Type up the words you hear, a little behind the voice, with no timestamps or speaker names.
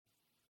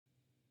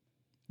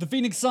The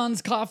Phoenix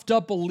Suns coughed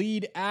up a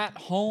lead at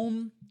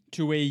home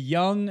to a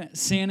young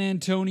San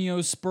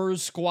Antonio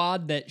Spurs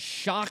squad that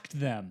shocked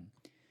them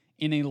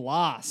in a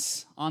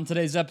loss. On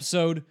today's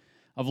episode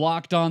of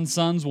Locked On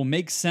Suns, we'll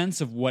make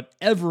sense of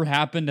whatever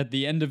happened at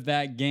the end of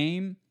that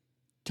game,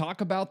 talk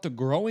about the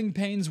growing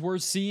pains we're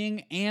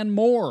seeing, and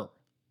more.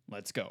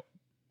 Let's go.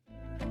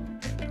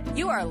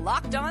 You are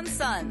Locked On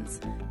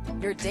Suns,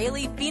 your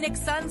daily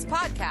Phoenix Suns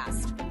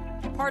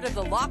podcast, part of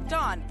the Locked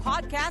On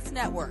Podcast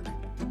Network,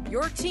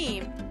 your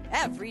team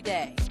every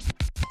day.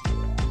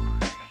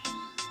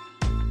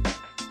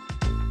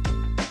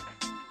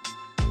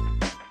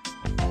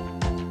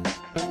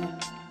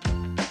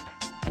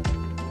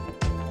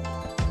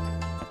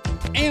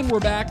 And we're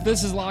back.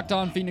 This is Locked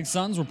On Phoenix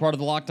Suns. We're part of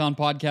the Locked On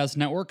Podcast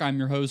Network. I'm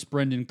your host,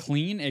 Brendan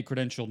Clean, a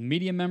credentialed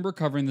media member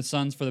covering the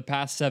Suns for the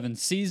past 7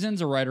 seasons,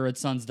 a writer at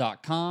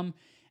Suns.com,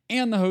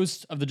 and the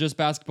host of the Just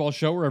Basketball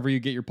Show, wherever you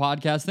get your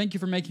podcast. Thank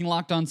you for making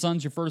Locked On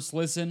Suns your first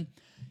listen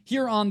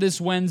here on this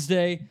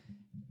Wednesday.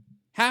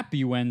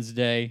 Happy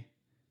Wednesday.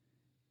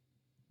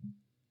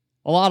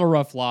 A lot of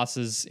rough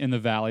losses in the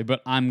Valley,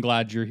 but I'm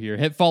glad you're here.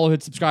 Hit follow,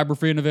 hit subscribe. We're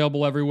free and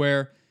available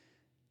everywhere,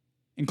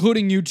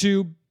 including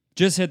YouTube.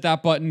 Just hit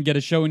that button, get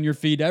a show in your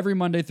feed every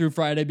Monday through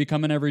Friday,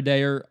 become an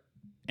everydayer,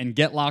 and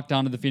get locked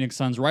onto the Phoenix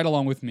Suns right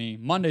along with me,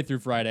 Monday through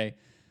Friday,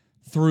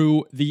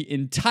 through the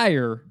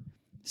entire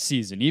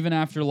season, even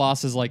after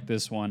losses like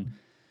this one.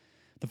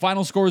 The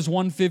final score is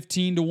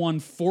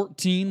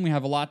 115-114. We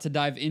have a lot to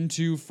dive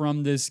into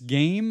from this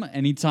game.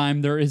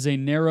 Anytime there is a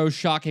narrow,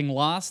 shocking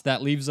loss,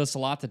 that leaves us a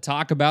lot to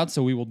talk about,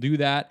 so we will do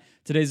that.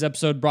 Today's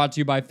episode brought to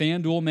you by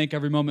FanDuel. Make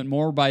every moment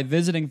more by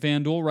visiting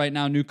FanDuel. Right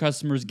now, new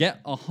customers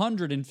get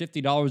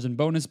 $150 in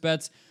bonus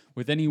bets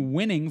with any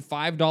winning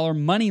 $5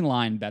 money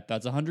line bet.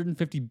 That's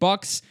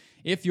 $150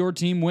 if your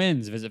team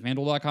wins. Visit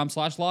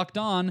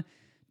FanDuel.com/lockedon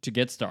to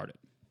get started.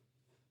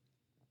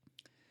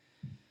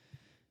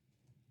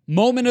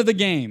 Moment of the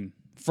game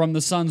from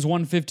the Suns'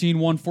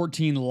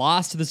 115-114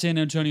 loss to the San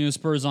Antonio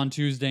Spurs on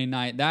Tuesday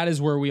night. That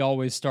is where we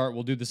always start.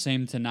 We'll do the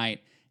same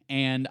tonight.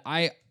 And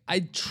I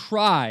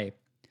try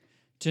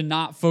to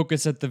not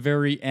focus at the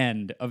very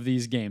end of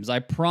these games. I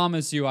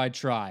promise you I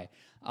try.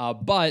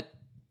 But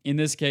in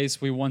this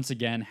case, we once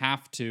again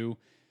have to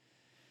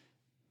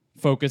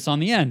focus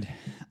on the end.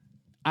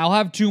 I'll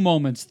have 2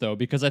 moments, though,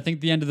 because I think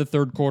the end of the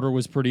third quarter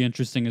was pretty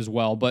interesting as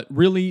well. But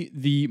really,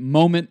 the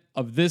moment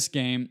of this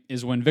game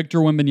is when Victor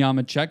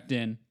Wembanyama checked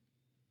in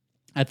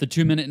at the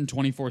 2-minute and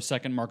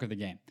 24-second mark of the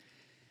game.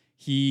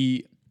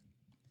 He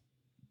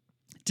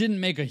didn't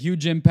make a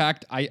huge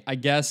impact, I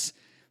guess,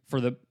 for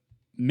the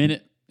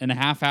minute and a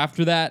half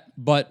after that.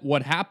 But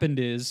what happened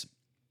is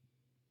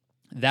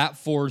that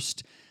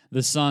forced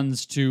the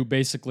Suns to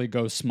basically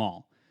go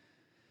small.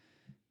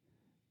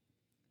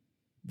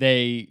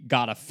 They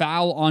got a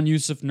foul on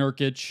Yusuf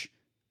Nurkic.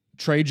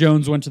 Trey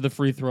Jones went to the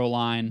free throw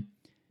line.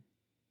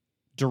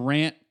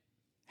 Durant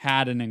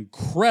had an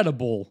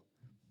incredible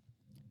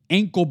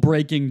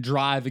ankle-breaking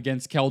drive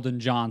against Keldon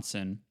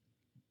Johnson.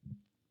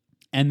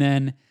 And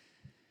then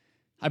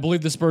I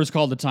believe the Spurs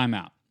called a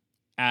timeout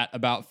at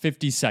about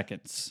 50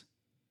 seconds.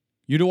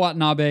 Yuta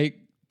Watanabe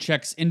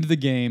checks into the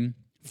game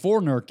for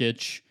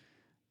Nurkic,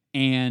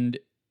 and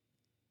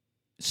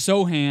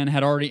Sohan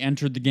had already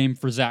entered the game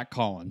for Zach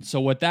Collins.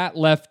 So what that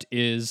left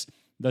is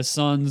the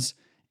Suns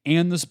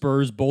and the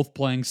Spurs both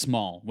playing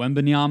small.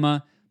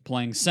 Wembanyama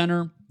playing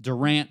center,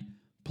 Durant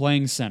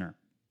playing center.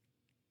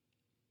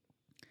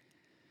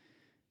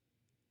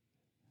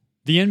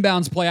 The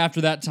inbounds play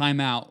after that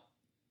timeout,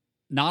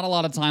 not a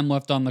lot of time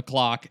left on the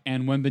clock,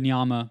 and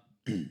Wembanyama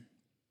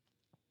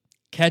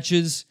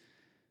catches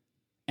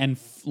and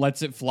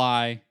lets it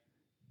fly.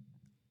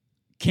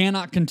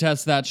 Cannot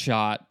contest that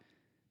shot.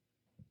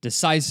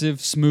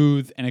 Decisive,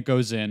 smooth, and it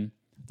goes in.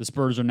 The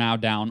Spurs are now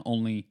down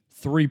only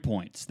 3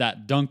 points.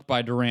 That dunk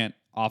by Durant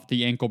off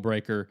the ankle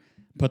breaker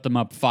put them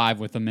up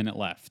 5 with a minute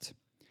left.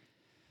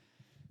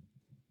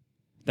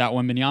 That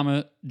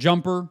Wembanyama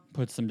jumper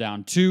puts them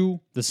down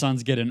 2. The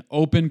Suns get an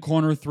open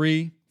corner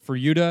 3 for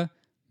Yuta.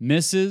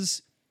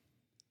 Misses.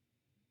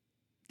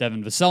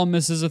 Devin Vassell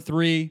misses a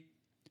 3.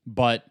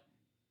 But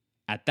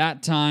at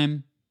that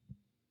time,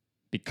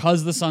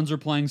 because the Suns are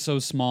playing so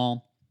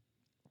small,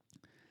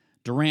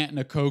 Durant and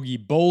Okogie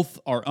both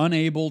are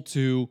unable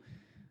to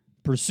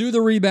pursue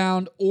the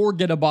rebound or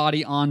get a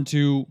body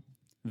onto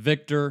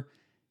Victor,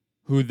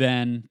 who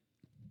then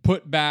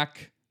put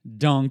back,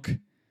 dunk,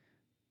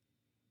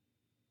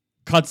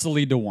 cuts the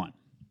lead to 1.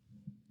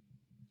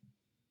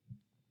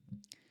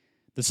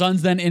 The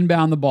Suns then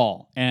inbound the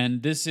ball,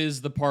 and this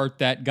is the part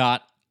that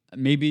got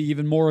maybe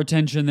even more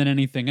attention than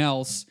anything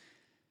else.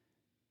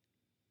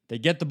 They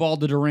get the ball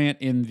to Durant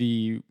in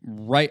the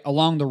right,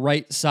 along the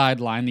right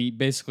sideline,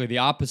 basically the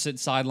opposite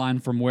sideline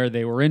from where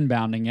they were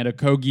inbounding it.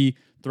 Okogie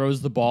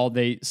throws the ball.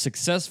 They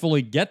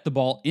successfully get the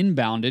ball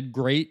inbounded.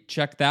 Great,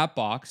 check that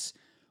box.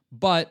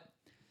 But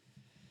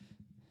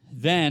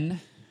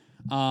then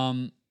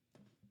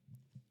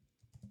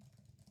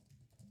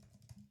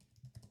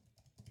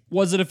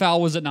was it a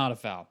foul? Was it not a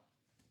foul?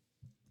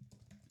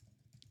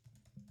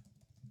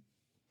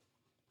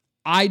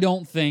 I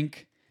don't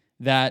think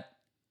that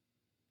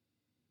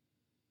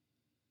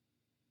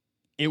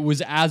it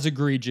was as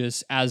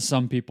egregious as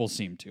some people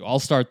seem to. I'll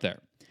start there.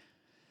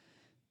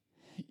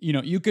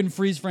 You can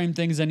freeze frame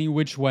things any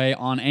which way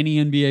on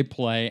any NBA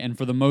play, and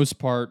for the most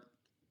part,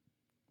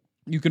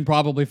 you can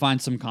probably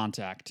find some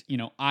contact.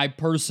 I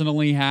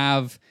personally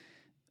have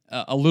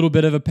a little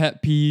bit of a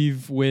pet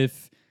peeve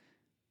with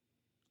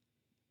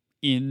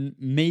in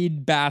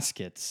made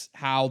baskets,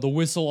 how the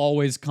whistle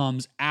always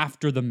comes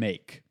after the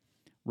make,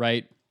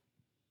 right?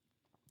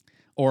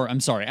 Or, I'm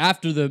sorry,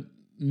 after the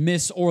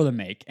miss or the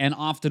make. And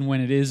often when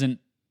it isn't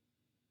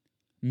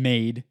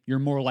made, you're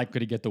more likely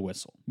to get the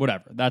whistle.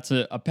 Whatever. That's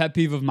a pet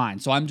peeve of mine.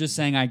 So I'm just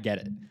saying I get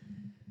it.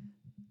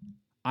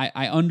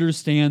 I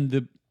understand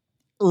the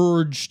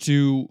urge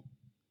to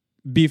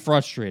be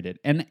frustrated.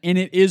 And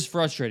it is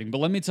frustrating. But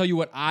let me tell you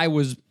what I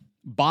was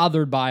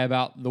bothered by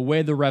about the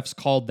way the refs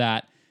called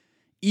that,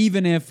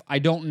 even if I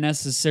don't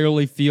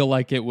necessarily feel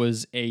like it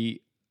was an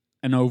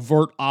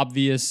overt,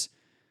 obvious,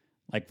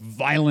 like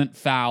violent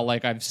foul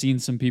like I've seen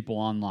some people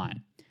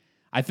online.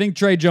 I think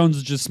Trey Jones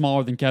is just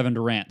smaller than Kevin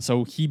Durant,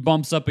 so he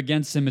bumps up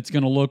against him. It's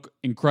going to look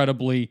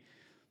incredibly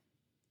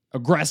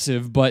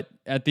aggressive, but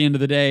at the end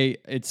of the day,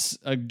 it's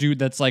a dude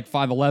that's like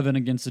 5'11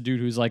 against a dude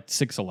who's like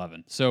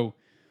 6'11. So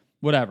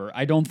whatever.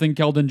 I don't think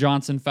Keldon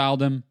Johnson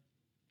fouled him.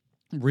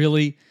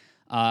 Really,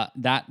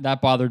 that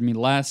bothered me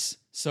less.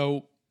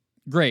 So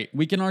great.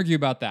 We can argue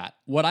about that.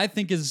 What I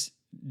think is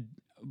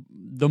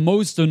the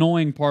most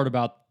annoying part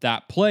about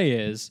that play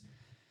is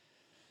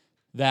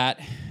that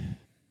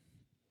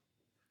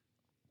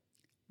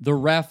the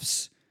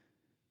refs,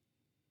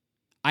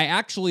 I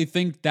actually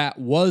think that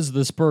was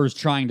the Spurs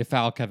trying to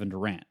foul Kevin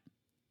Durant,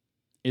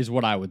 is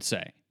what I would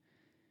say.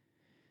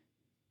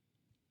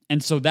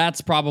 And so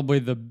that's probably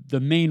the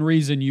main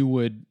reason you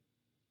would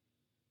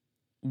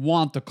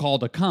want the call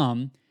to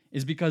come,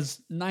 is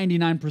because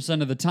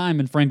 99% of the time,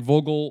 and Frank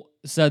Vogel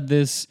said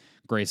this,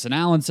 Grayson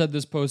Allen said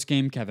this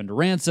post-game, Kevin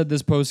Durant said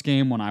this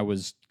post-game when I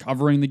was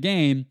covering the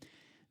game,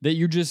 that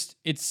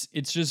it's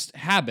just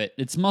habit,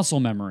 it's muscle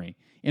memory.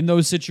 In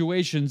those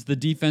situations, the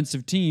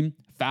defensive team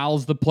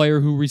fouls the player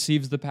who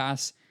receives the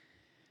pass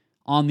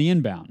on the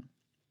inbound.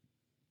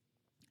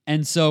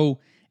 And so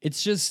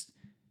it's just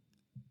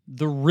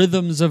the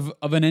rhythms of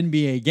an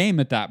NBA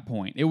game at that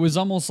point. It was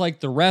almost like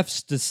the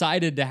refs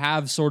decided to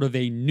have sort of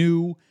a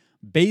new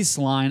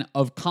baseline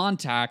of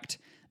contact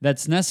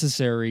that's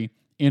necessary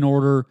in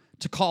order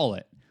to call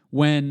it,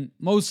 when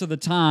most of the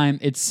time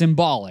it's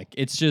symbolic.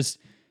 It's just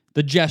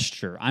the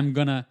gesture. I'm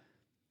going to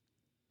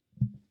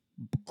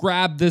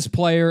grab this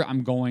player,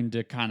 I'm going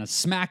to kind of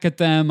smack at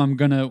them, I'm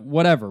going to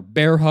whatever,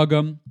 bear hug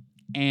them,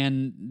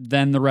 and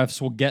then the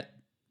refs will get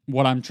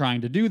what I'm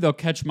trying to do. They'll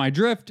catch my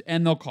drift,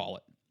 and they'll call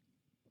it.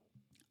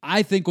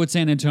 I think what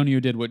San Antonio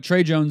did, what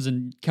Trey Jones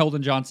and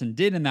Keldon Johnson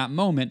did in that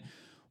moment,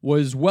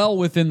 was well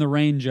within the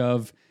range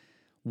of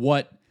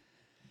what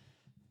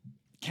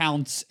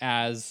counts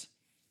as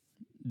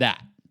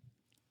that.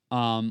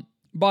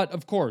 But,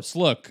 of course,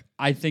 look,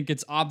 I think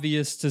it's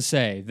obvious to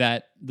say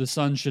that the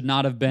Suns should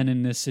not have been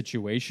in this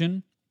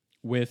situation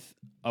with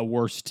a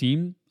worse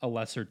team, a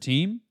lesser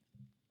team.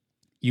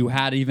 You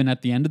had, even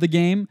at the end of the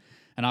game,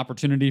 an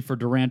opportunity for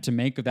Durant to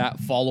make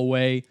that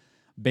fall-away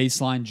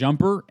baseline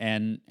jumper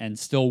and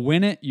still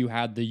win it. You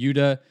had the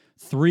Yuta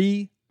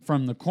 3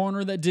 from the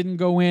corner that didn't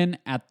go in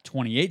at the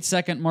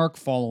 28-second mark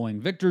following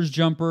Victor's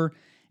jumper.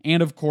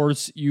 And, of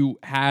course, you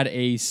had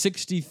a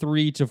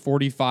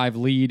 63-45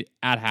 lead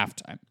at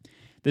halftime.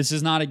 This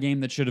is not a game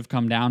that should have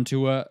come down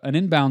to an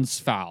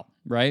inbounds foul,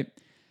 right?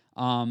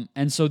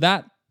 And so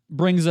that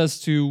brings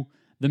us to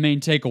the main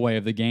takeaway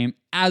of the game,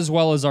 as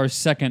well as our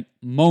second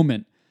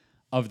moment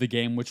of the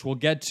game, which we'll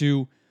get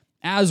to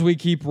as we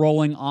keep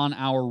rolling on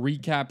our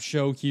recap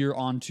show here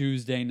on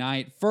Tuesday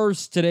night.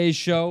 First, today's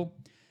show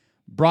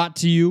brought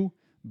to you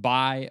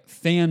by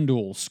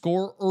FanDuel.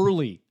 Score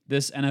early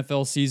this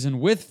NFL season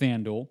with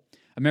FanDuel,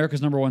 America's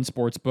 #1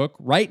 sportsbook.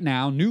 Right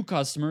now, new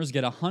customers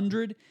get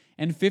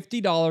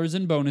 $150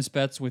 in bonus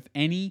bets with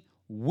any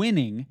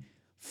winning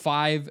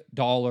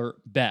 $5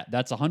 bet.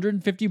 That's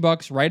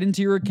 $150 right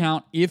into your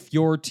account if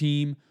your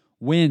team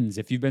wins.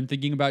 If you've been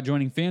thinking about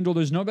joining FanDuel,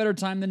 there's no better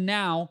time than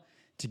now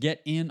to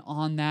get in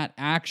on that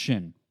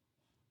action.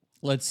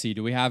 Let's see.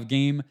 Do we have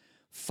Game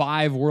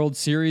 5 World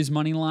Series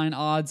moneyline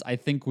odds? I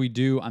think we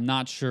do. I'm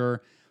not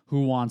sure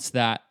who wants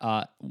that.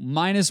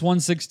 Minus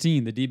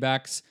 116. The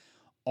D-backs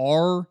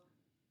are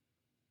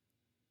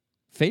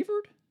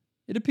favored,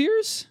 it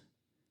appears.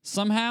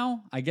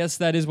 Somehow, I guess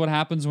that is what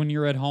happens when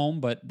you're at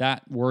home, but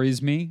that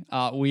worries me.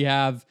 We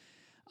have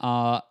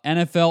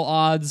NFL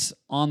odds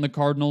on the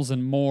Cardinals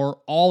and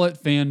more, all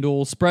at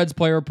FanDuel. Spreads,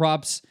 player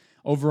props,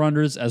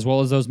 over-unders, as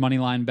well as those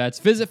moneyline bets.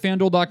 Visit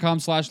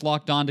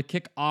FanDuel.com/lockedon to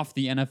kick off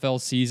the NFL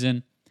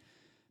season.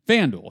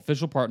 FanDuel,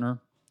 official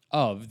partner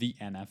of the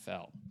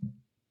NFL.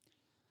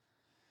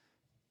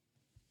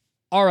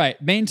 All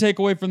right, main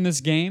takeaway from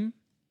this game.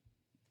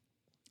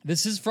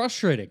 This is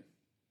frustrating.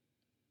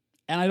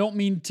 And I don't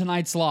mean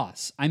tonight's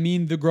loss. I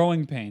mean the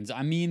growing pains.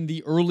 I mean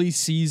the early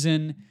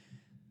season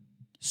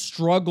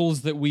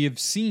struggles that we have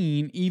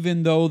seen,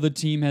 even though the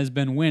team has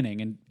been winning.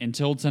 And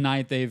until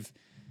tonight, they've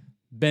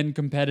been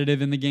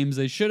competitive in the games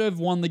they should have,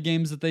 won the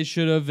games that they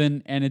should have,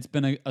 and it's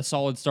been a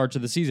solid start to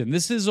the season.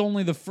 This is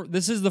only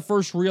this is the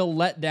first real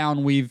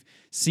letdown we've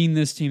seen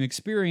this team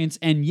experience,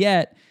 and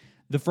yet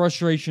the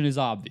frustration is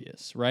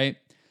obvious, right?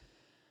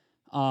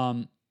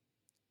 So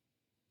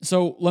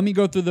let me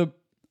go through the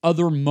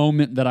other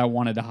moment that I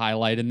wanted to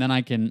highlight, and then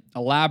I can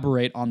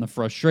elaborate on the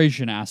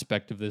frustration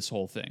aspect of this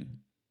whole thing.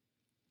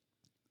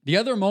 The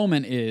other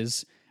moment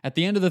is, at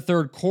the end of the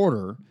third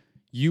quarter,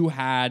 you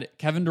had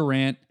Kevin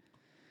Durant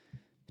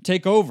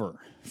take over,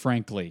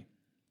 frankly.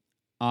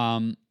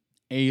 A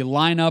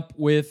lineup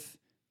with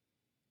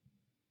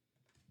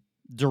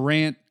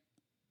Durant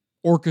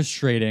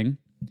orchestrating,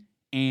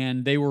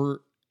 and they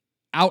were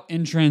out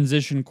in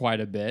transition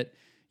quite a bit.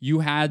 You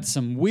had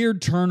some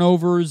weird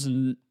turnovers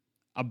and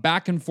a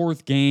back and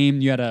forth game.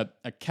 You had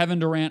a Kevin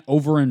Durant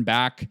over and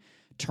back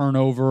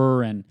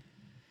turnover, and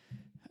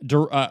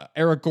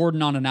Eric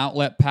Gordon on an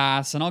outlet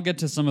pass, and I'll get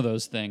to some of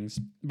those things.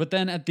 But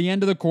then at the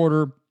end of the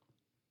quarter,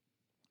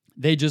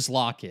 they just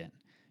lock in.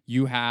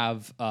 You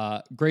have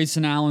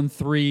Grayson Allen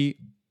 3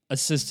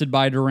 assisted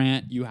by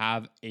Durant. You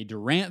have a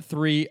Durant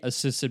 3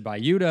 assisted by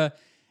Yuta.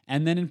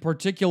 And then in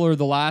particular,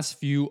 the last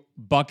few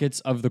buckets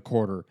of the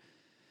quarter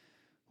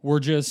were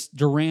just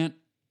Durant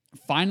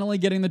finally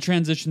getting the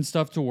transition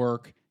stuff to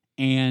work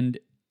and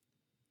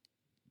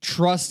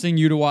trusting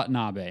Yuta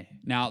Watanabe.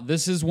 Now,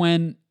 this is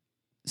when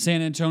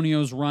San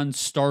Antonio's run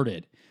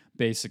started,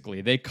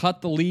 basically. They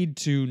cut the lead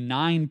to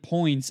 9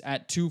 points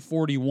at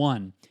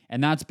 2:41,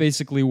 and that's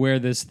basically where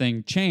this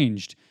thing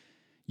changed.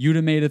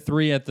 Yuta made a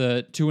 3 at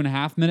the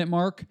 2.5-minute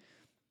mark,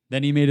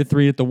 then he made a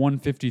 3 at the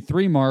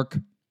 1:53 mark,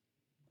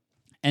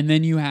 and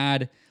then you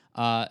had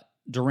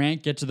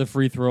Durant get to the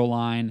free throw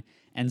line,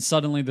 and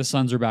suddenly the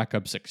Suns are back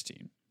up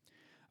 16.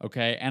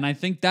 Okay, and I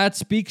think that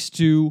speaks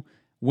to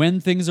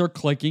when things are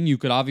clicking. You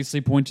could obviously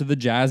point to the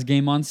Jazz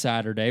game on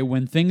Saturday.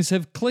 When things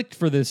have clicked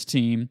for this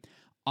team,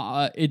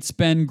 it's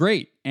been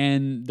great,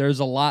 and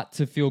there's a lot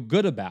to feel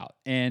good about.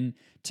 And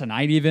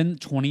tonight, even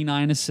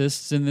 29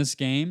 assists in this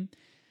game.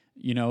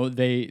 You know,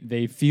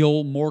 they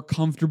feel more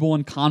comfortable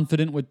and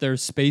confident with their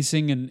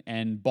spacing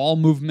and ball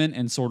movement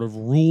and sort of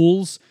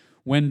rules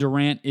when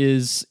Durant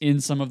is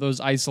in some of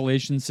those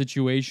isolation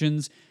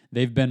situations.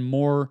 They've been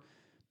more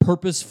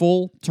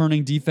purposeful,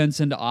 turning defense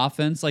into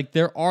offense. Like,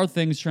 there are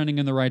things trending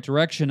in the right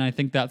direction. I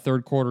think that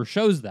third quarter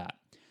shows that.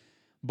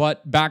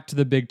 But back to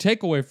the big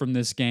takeaway from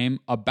this game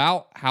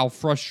about how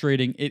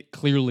frustrating it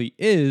clearly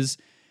is.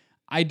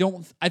 I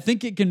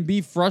think it can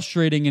be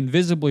frustrating and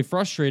visibly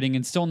frustrating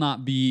and still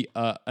not be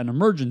an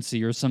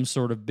emergency or some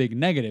sort of big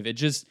negative. It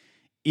just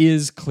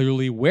is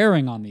clearly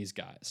wearing on these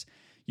guys.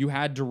 You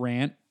had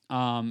Durant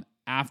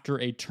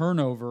after a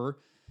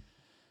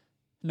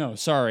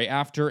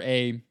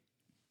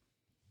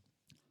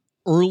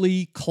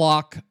early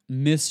clock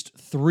missed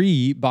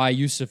 3 by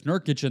Yusuf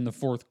Nurkic in the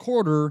fourth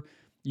quarter.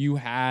 You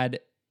had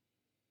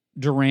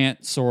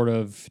Durant sort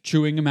of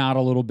chewing him out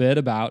a little bit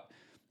about,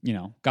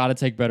 got to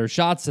take better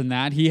shots than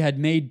that. He had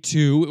made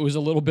 2. It was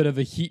a little bit of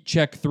a heat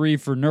check 3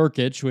 for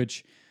Nurkic,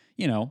 which,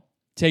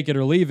 take it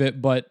or leave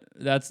it, but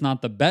that's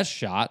not the best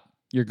shot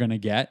you're going to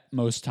get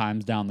most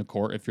times down the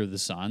court if you're the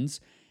Suns,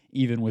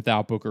 even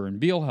without Booker and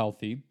Beal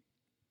healthy.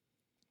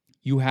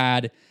 You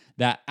had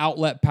that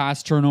outlet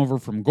pass turnover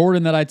from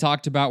Gordon that I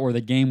talked about, where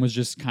the game was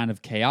just kind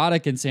of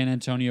chaotic and San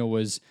Antonio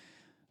was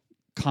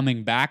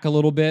coming back a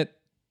little bit.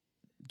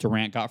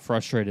 Durant got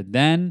frustrated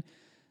then.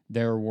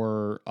 There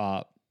were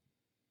at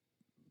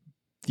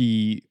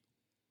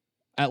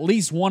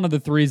least one of the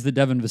 3s that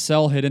Devin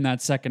Vassell hit in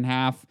that second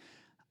half.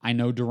 I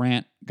know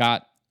Durant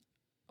got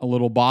a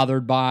little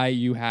bothered by.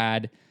 You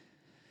had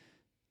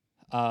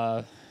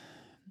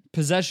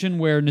possession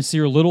where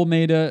Nasir Little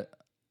made a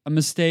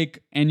mistake,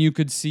 and you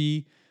could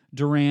see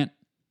Durant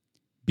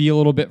be a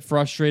little bit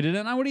frustrated.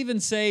 And I would even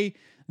say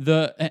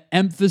the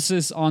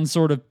emphasis on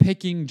sort of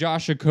picking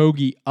Josh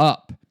Okogie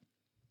up,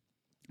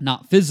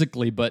 not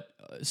physically, but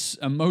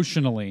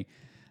emotionally,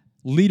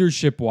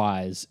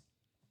 leadership-wise,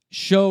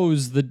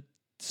 shows the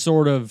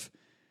sort of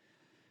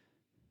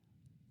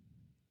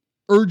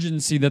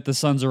urgency that the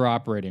Suns are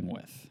operating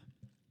with.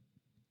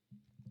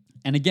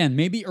 And again,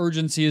 maybe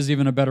urgency is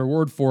even a better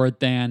word for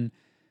it than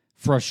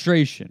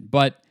frustration,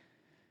 but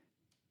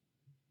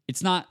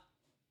it's not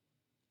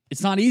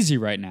easy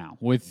right now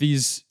with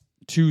these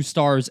 2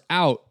 stars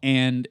out,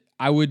 and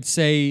I would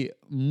say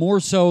more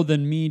so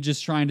than me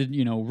just trying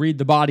to, read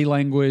the body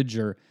language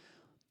or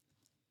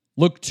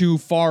look too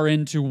far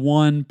into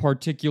one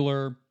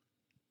particular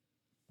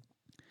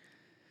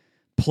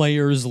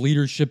player's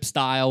leadership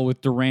style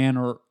with Durant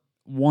or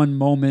one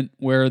moment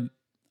where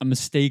a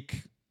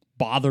mistake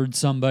bothered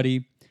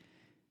somebody.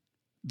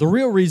 The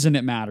real reason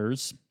it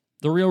matters,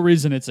 the real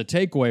reason it's a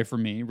takeaway for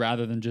me,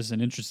 rather than just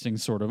an interesting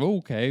sort of,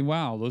 okay,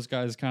 wow, those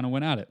guys kind of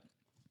went at it,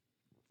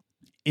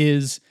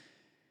 is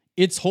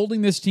it's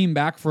holding this team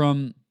back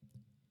from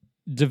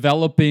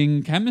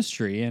developing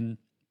chemistry and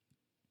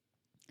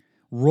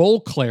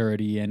role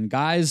clarity and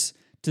guys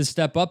to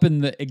step up in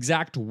the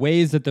exact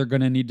ways that they're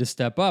going to need to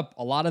step up,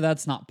 a lot of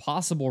that's not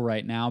possible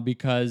right now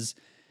because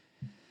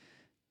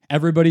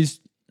everybody's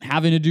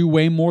having to do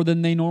way more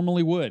than they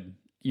normally would.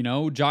 You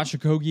know, Josh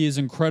Okogie is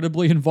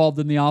incredibly involved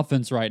in the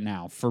offense right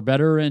now, for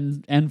better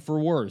and for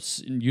worse.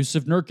 And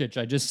Yusuf Nurkic,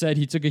 I just said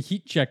he took a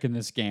heat check in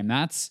this game.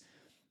 That's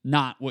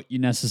not what you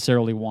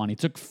necessarily want. He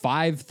took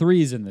 5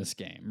 threes in this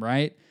game,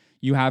 right?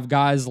 You have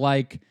guys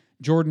like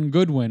Jordan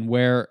Goodwin,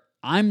 where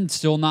I'm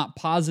still not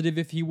positive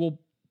if he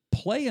will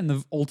play in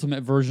the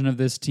ultimate version of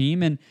this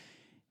team. And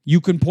you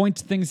can point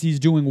to things he's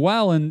doing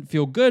well and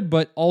feel good,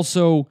 but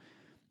also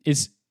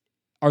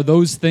are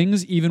those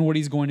things even what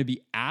he's going to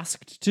be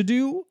asked to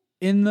do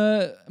in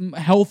the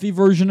healthy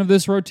version of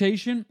this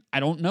rotation? I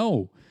don't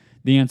know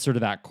the answer to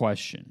that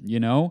question, you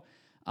know?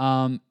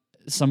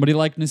 Somebody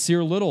like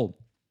Nasir Little,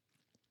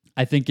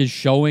 I think, is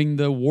showing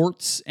the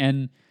warts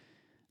and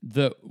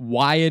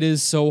why it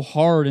is so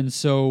hard and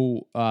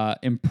so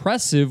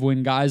impressive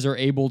when guys are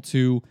able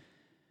to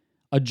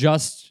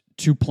adjust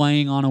to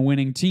playing on a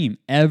winning team.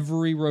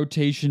 Every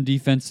rotation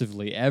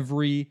defensively,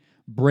 every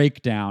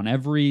breakdown,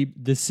 every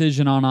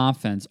decision on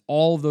offense,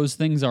 all of those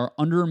things are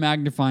under a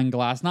magnifying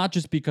glass, not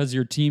just because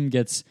your team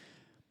gets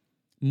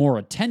more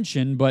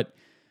attention, but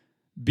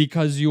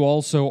because you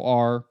also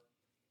are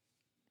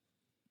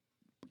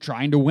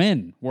trying to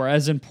win.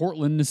 Whereas in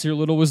Portland, Nasir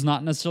Little was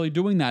not necessarily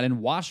doing that.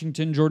 In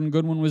Washington, Jordan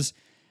Goodwin was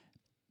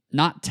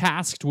not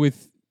tasked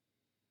with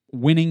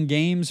winning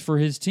games for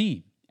his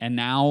team. And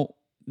now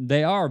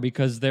they are,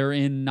 because they're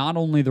in not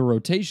only the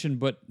rotation,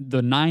 but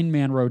the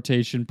 9-man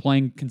rotation,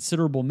 playing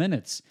considerable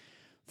minutes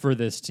for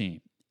this team.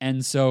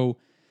 And so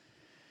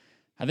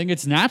I think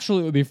it's natural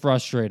it would be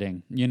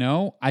frustrating. You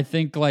know, I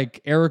think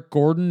like Eric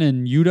Gordon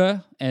and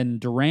Yuta and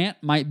Durant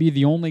might be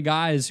the only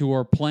guys who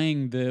are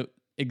playing the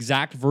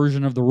exact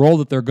version of the role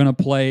that they're going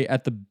to play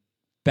at the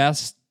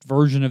best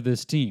version of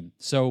this team.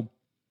 So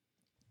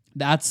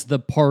that's the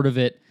part of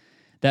it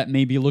that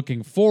maybe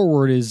looking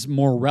forward is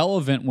more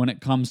relevant when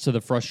it comes to the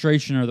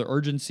frustration or the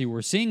urgency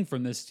we're seeing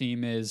from this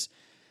team, is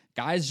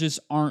guys just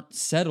aren't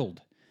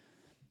settled.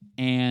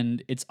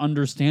 And it's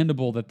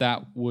understandable that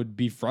that would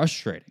be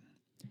frustrating.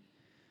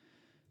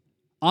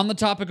 On the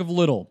topic of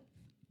Little,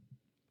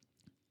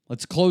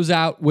 let's close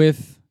out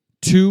with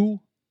 2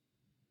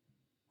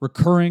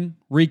 recurring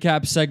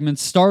recap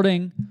segments,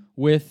 starting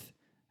with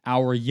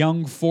our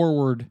young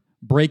forward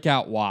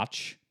breakout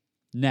watch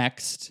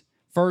next.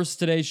 First,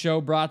 today's show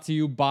brought to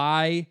you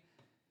by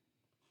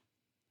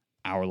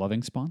our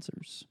loving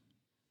sponsors.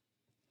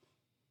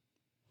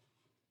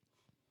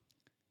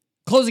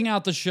 Closing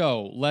out the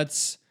show,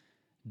 let's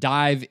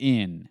dive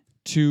in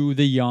to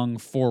the young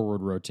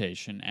forward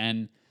rotation.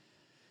 And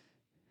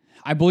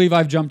I believe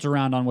I've jumped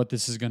around on what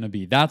this is going to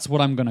be. That's what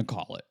I'm going to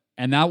call it.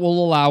 And that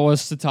will allow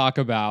us to talk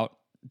about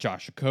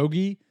Josh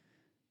Okogie,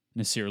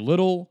 Nasir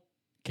Little,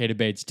 Keita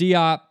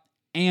Bates-Diop,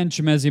 and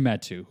Chimezie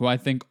Metu, who I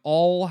think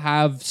all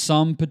have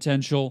some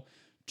potential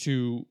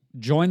to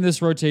join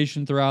this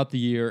rotation throughout the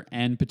year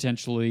and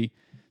potentially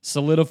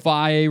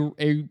solidify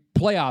a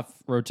playoff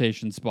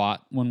rotation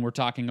spot when we're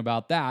talking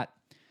about that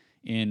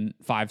in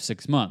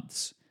 5-6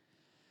 months.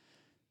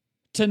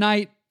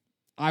 Tonight,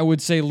 I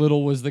would say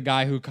Little was the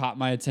guy who caught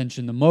my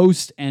attention the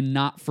most, and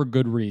not for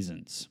good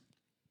reasons.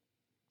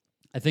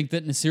 I think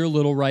that Nasir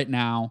Little right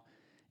now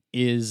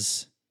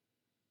is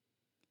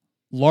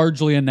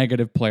largely a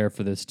negative player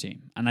for this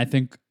team. And I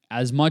think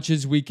as much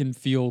as we can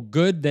feel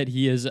good that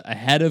he is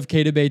ahead of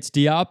Keita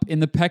Bates-Diop in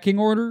the pecking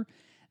order,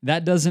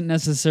 that doesn't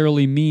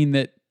necessarily mean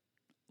that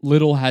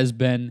Little has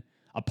been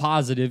a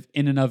positive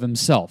in and of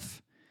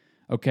himself.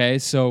 Okay,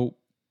 so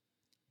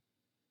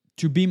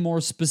to be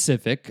more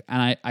specific,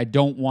 and I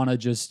don't want to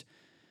just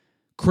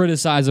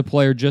criticize a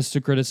player just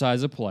to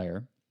criticize a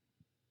player.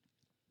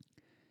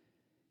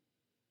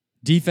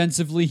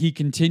 Defensively, he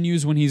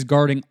continues when he's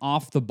guarding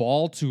off the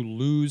ball to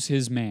lose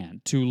his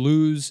man, to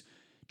lose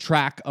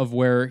track of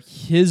where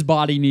his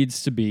body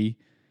needs to be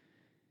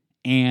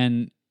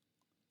and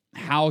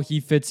how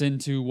he fits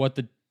into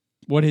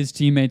what his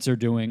teammates are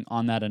doing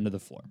on that end of the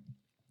floor.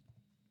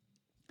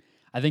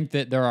 I think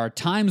that there are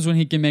times when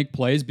he can make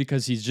plays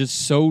because he's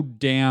just so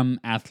damn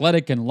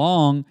athletic and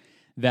long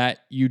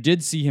that you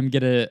did see him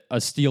get a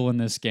steal in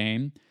this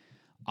game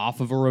off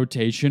of a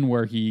rotation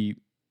where he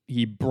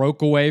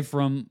broke away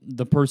from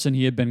the person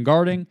he had been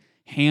guarding,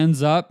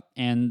 hands up,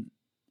 and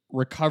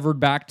recovered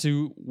back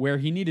to where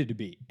he needed to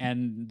be.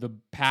 And the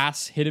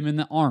pass hit him in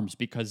the arms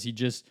because he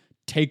just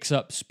takes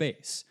up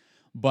space.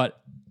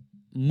 But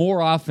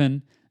more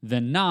often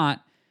than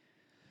not,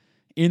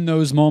 in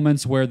those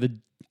moments where the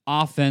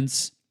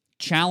offense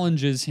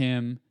challenges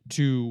him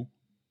to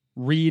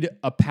read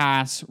a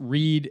pass,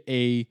 read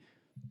a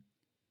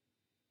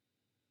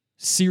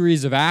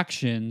series of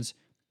actions,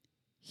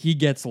 he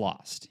gets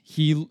lost.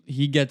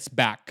 He gets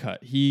back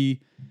cut.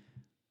 He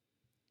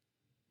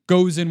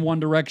goes in one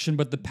direction,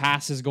 but the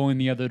pass is going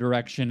the other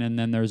direction, and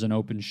then there's an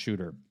open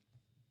shooter.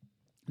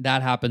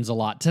 That happens a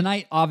lot.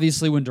 Tonight,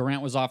 obviously, when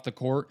Durant was off the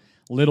court,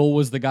 Little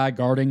was the guy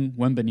guarding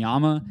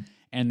Wembanyama,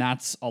 and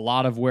that's a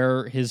lot of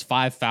where his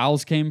 5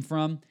 fouls came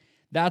from.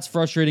 That's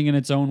frustrating in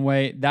its own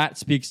way. That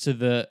speaks to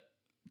the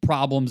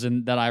problems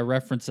that I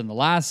referenced in the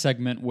last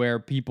segment where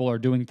people are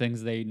doing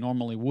things they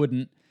normally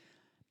wouldn't.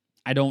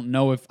 I don't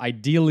know if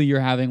ideally you're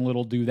having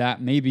Little do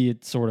that. Maybe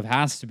it sort of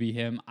has to be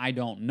him. I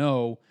don't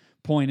know.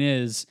 Point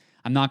is,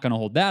 I'm not going to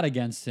hold that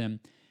against him,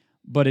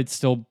 but it's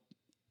still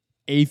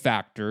a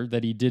factor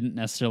that he didn't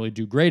necessarily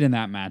do great in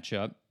that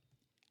matchup.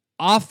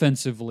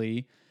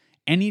 Offensively,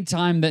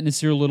 anytime that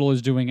Nasir Little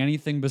is doing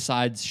anything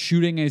besides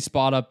shooting a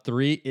spot up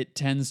three, it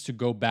tends to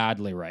go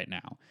badly right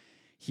now.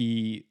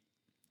 He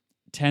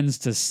tends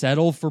to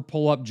settle for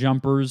pull-up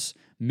jumpers,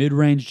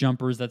 mid-range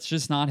jumpers. That's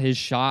just not his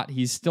shot.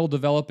 He's still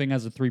developing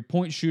as a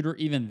three-point shooter.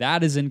 Even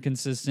that is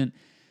inconsistent,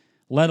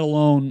 let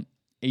alone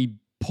a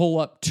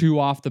pull-up two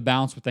off the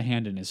bounce with the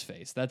hand in his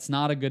face. That's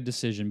not a good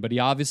decision, but he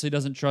obviously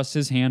doesn't trust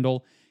his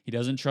handle. He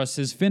doesn't trust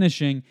his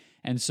finishing,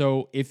 and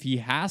so if he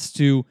has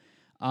to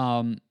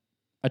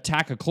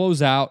attack a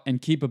closeout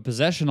and keep a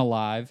possession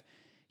alive,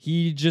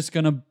 he's just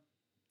going to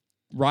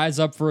rise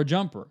up for a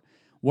jumper.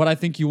 What I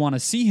think you want to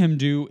see him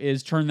do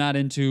is turn that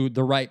into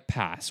the right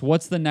pass.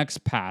 What's the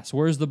next pass?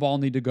 Where's the ball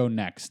need to go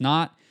next?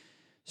 Not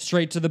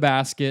straight to the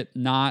basket,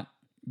 not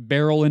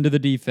barrel into the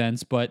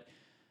defense, but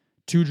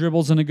 2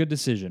 dribbles and a good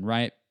decision,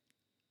 right?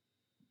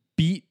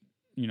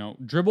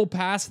 Dribble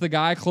past the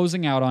guy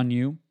closing out on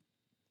you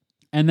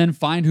and then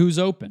find who's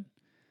open.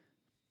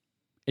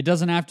 It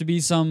doesn't have to be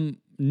some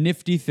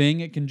nifty thing.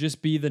 It can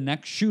just be the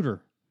next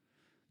shooter.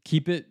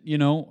 Keep it,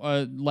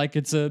 like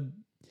it's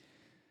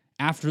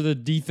after the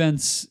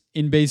defense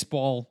in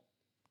baseball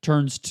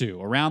turns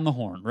 2, around the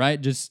horn, right?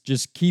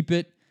 Just keep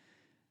it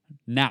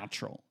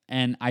natural.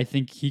 And I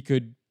think he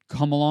could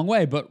come a long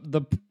way. But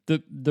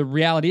the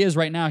reality is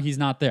right now he's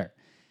not there.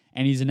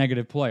 And he's a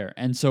negative player.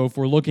 And so if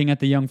we're looking at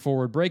the young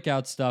forward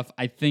breakout stuff,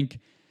 I think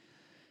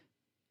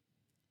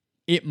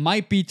it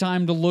might be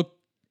time to look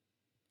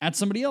at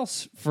somebody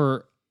else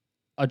for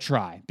a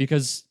try.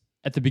 Because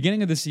at the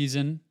beginning of the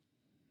season,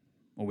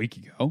 a week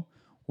ago,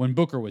 when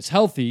Booker was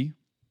healthy,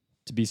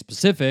 to be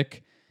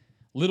specific,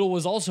 Little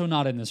was also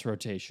not in this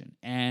rotation.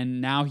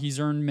 And now he's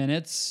earned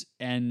minutes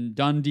and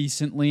done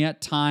decently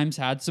at times,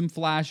 had some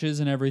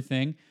flashes and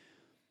everything.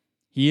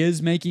 He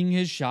is making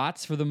his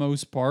shots for the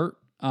most part.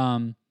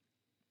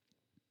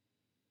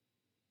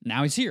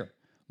 Now he's here.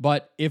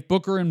 But if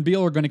Booker and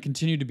Beal are going to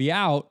continue to be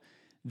out,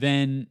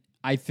 then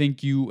I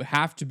think you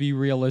have to be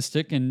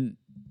realistic and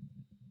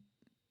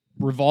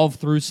revolve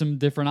through some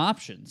different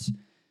options.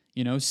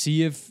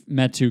 See if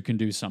Metu can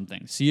do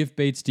something. See if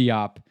Bates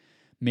Diop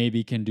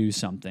maybe can do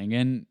something.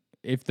 And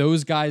if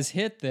those guys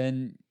hit,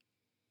 then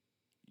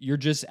you're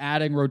just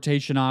adding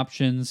rotation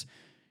options.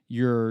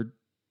 You're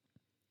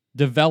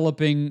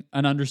developing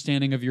an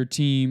understanding of your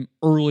team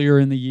earlier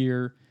in the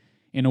year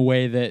in a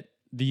way that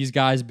these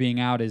guys being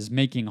out is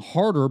making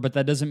harder, but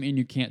that doesn't mean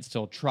you can't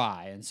still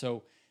try. And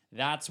so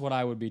that's what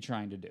I would be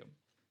trying to do.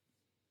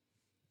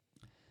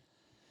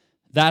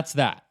 That's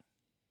that.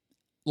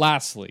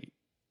 Lastly,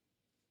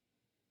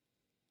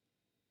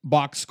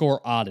 box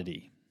score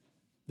oddity.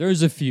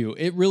 There's a few.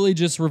 It really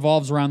just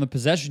revolves around the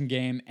possession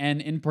game,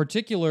 and in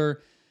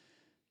particular,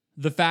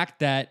 the fact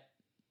that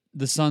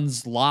the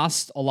Suns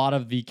lost a lot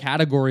of the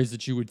categories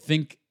that you would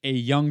think a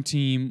young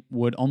team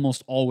would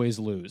almost always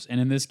lose. And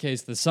in this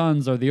case, the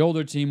Suns are the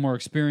older team, more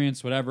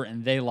experienced, whatever,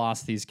 and they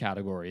lost these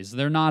categories.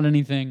 They're not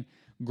anything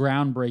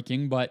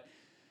groundbreaking, but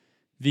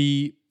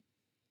the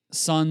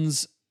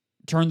Suns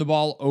turned the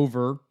ball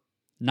over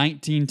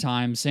 19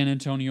 times. San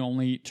Antonio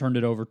only turned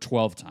it over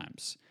 12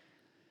 times.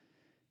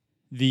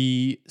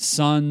 The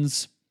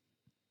Suns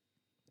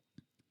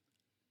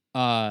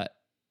got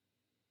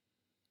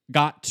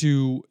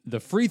to the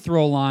free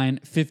throw line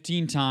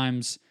 15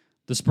 times.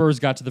 The Spurs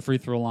got to the free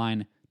throw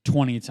line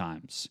 20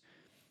 times.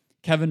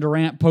 Kevin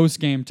Durant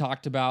postgame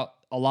talked about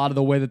a lot of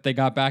the way that they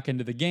got back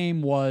into the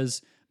game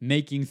was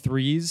making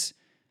threes,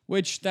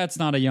 which that's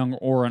not a young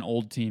or an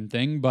old team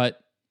thing,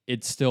 but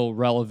it's still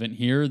relevant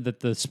here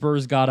that the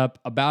Spurs got up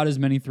about as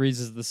many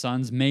threes as the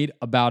Suns, made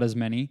about as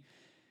many,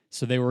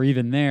 so they were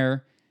even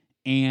there.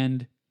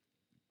 And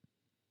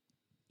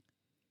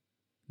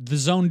the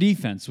zone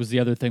defense was the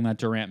other thing that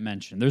Durant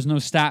mentioned. There's no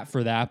stat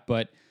for that,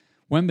 but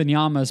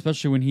Wembanyama,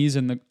 especially when he's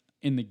in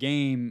the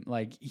game,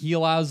 like he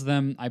allows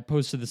them, I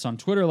posted this on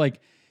Twitter, like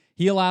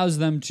he allows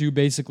them to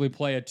basically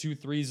play a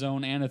 2-3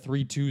 zone and a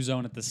 3-2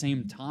 zone at the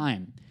same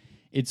time.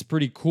 It's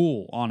pretty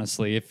cool,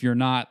 honestly, if you're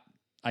not,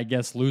 I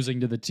guess, losing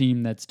to the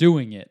team that's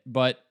doing it.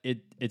 But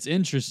it's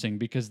interesting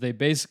because they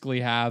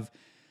basically have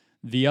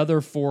the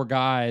other 4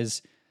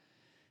 guys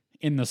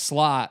in the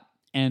slot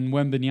and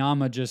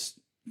Wembanyama just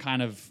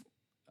kind of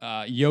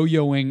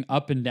yo-yoing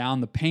up and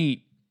down the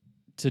paint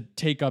to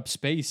take up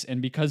space.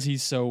 And because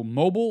he's so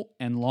mobile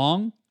and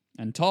long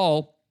and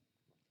tall,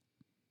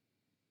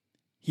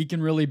 he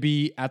can really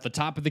be at the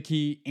top of the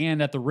key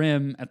and at the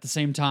rim at the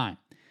same time.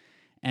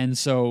 And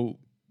so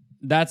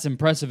that's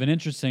impressive and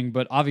interesting,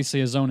 but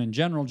obviously a zone in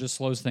general just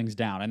slows things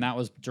down. And that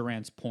was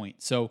Durant's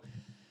point. So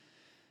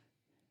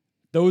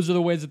those are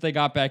the ways that they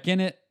got back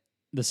in it.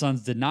 The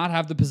Suns did not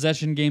have the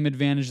possession game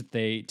advantage that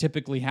they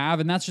typically have,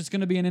 and that's just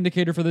going to be an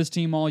indicator for this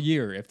team all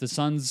year. If the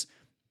Suns,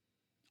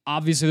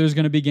 obviously there's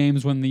going to be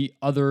games when the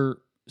other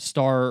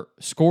star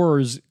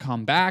scorers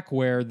come back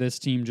where this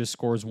team just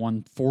scores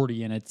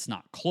 140 and it's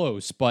not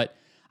close. But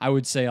I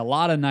would say a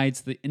lot of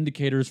nights the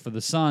indicators for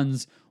the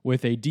Suns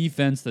with a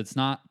defense that's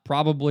not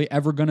probably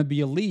ever going to be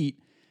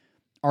elite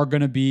are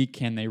going to be,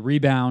 can they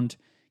rebound?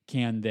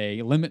 Can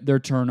they limit their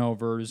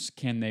turnovers?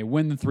 Can they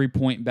win the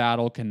three-point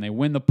battle? Can they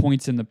win the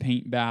points in the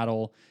paint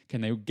battle?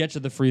 Can they get to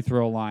the free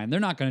throw line? They're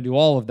not going to do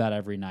all of that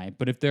every night,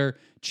 but if they're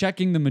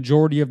checking the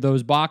majority of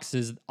those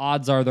boxes,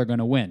 odds are they're going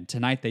to win.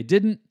 Tonight they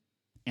didn't,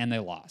 and they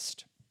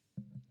lost.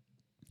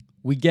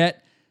 We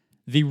get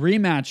the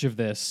rematch of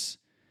this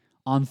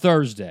on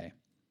Thursday,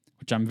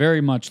 which I'm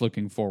very much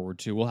looking forward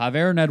to. We'll have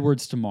Aaron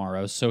Edwards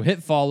tomorrow, so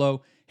hit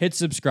follow, hit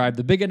subscribe.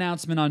 The big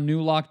announcement on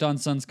new Locked On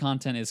Suns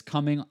content is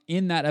coming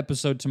in that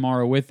episode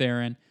tomorrow with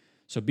Aaron,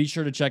 so be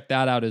sure to check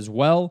that out as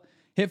well.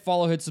 Hit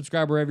follow, hit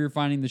subscribe wherever you're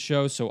finding the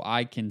show so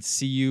I can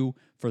see you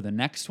for the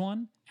next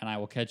one, and I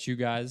will catch you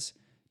guys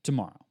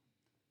tomorrow.